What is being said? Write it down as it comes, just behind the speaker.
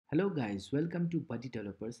Hello guys, welcome to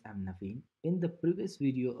BuddyDevelopers. I'm Naveen. In the previous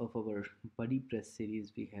video of our BuddyPress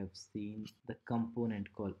series, we have seen the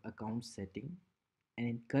component called account setting, and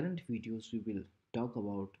in current videos, we will talk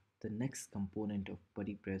about the next component of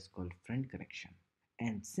BuddyPress called friend connection.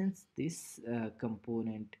 And since this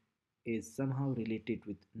component is somehow related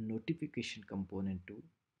with notification component too,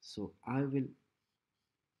 so I will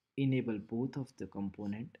enable both of the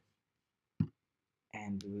component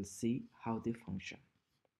and we will see how they function.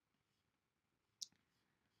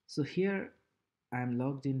 So here I am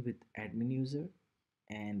logged in with admin user,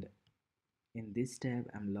 and in this tab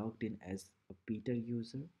I'm logged in as a Peter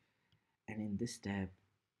user, and in this tab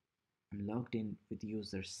I'm logged in with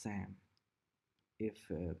user Sam. If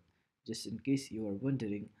just in case you are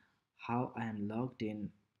wondering how I am logged in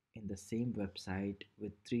the same website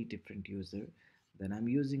with three different users, then I'm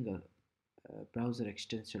using a browser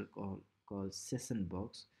extension called Session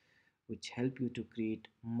Box, which help you to create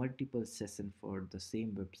multiple sessions for the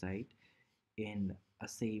same website in a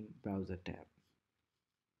same browser tab.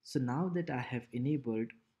 So now that I have enabled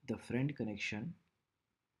the friend connection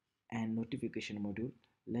and notification module,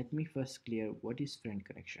 let me first clear what is friend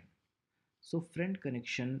connection. So friend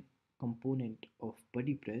connection component of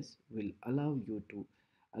BuddyPress will allow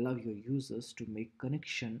your users to make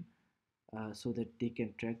connection so that they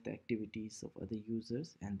can track the activities of other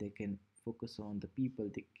users and they can focus on the people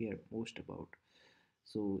they care most about.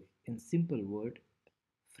 So in simple word,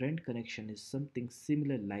 friend connection is something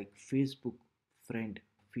similar like Facebook friend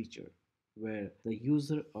feature, where the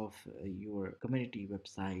user of your community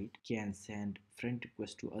website can send friend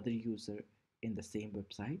requests to other user in the same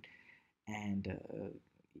website, and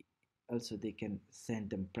also they can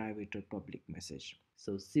send them private or public message.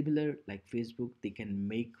 So similar like Facebook, they can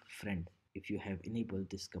make friend if you have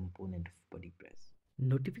enabled this component of BuddyPress.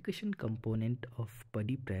 Notification component of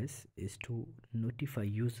BuddyPress is to notify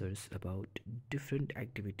users about different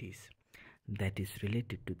activities that is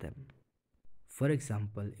related to them. For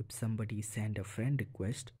example, if somebody send a friend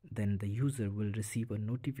request, then the user will receive a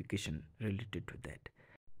notification related to that.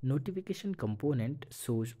 Notification component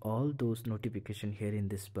shows all those notifications here in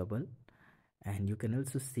this bubble, and you can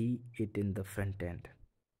also see it in the front end.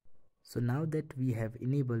 So now that we have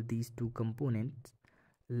enabled these two components,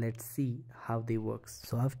 let's see how they work.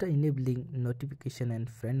 So after enabling notification and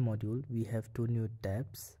friend module, we have two new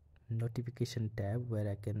tabs. Notification tab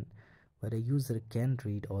where a user can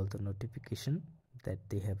read all the notification that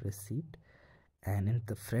they have received, and in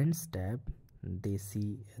the friends tab they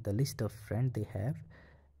see the list of friends they have,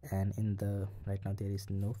 and in the right now there is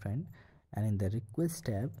no friend, and in the request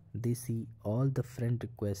tab they see all the friend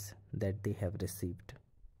requests that they have received.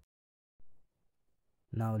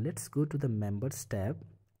 Now let's go to the members tab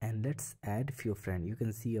and let's add few friends. You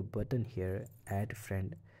can see a button here, add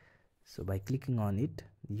friend. So by clicking on it,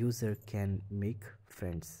 user can make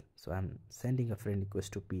friends. So I'm sending a friend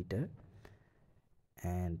request to Peter,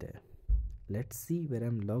 and let's see where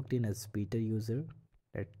I'm logged in as Peter user.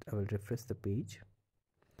 I will refresh the page,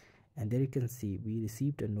 and there you can see we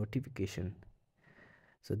received a notification.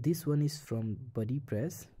 So this one is from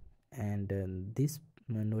BuddyPress, and this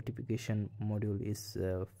notification module is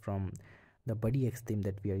from the BuddyX theme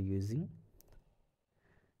that we are using.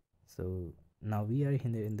 So now we are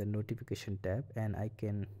here in the notification tab, and I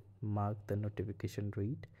can mark the notification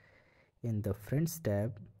read. In the friends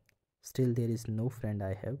tab, still there is no friend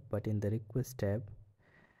I have, but in the request tab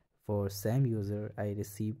for Sam user I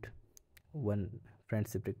received one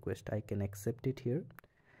friendship request. I can accept it here,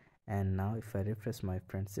 and now if I refresh my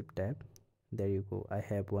friendship tab, there you go, I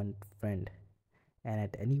have one friend, and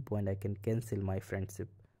at any point I can cancel my friendship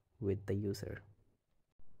with the user.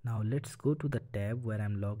 Now let's go to the tab where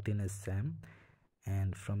I'm logged in as Sam,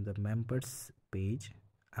 and from the members page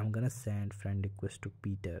I'm gonna send friend request to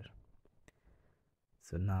Peter.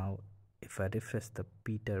 So now if I refresh the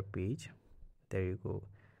Peter page, there you go,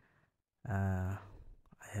 I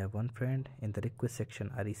have one friend. In the request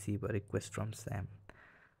section I receive a request from Sam.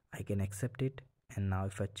 I can accept it, and now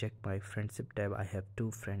if I check my friendship tab, I have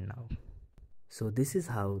two friends now. So this is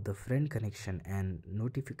how the friend connection and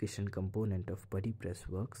notification component of BuddyPress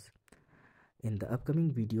works. In the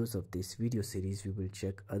upcoming videos of this video series, we will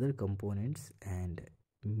check other components, and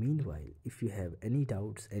meanwhile, if you have any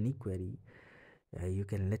doubts, any query, you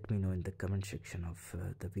can let me know in the comment section of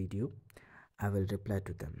the video. I will reply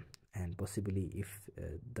to them, and possibly if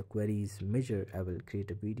the query is major, I will create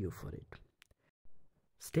a video for it.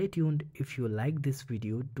 Stay tuned. If you like this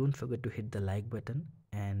video, don't forget to hit the like button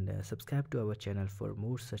and subscribe to our channel for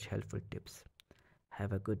more such helpful tips.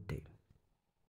 Have a good day.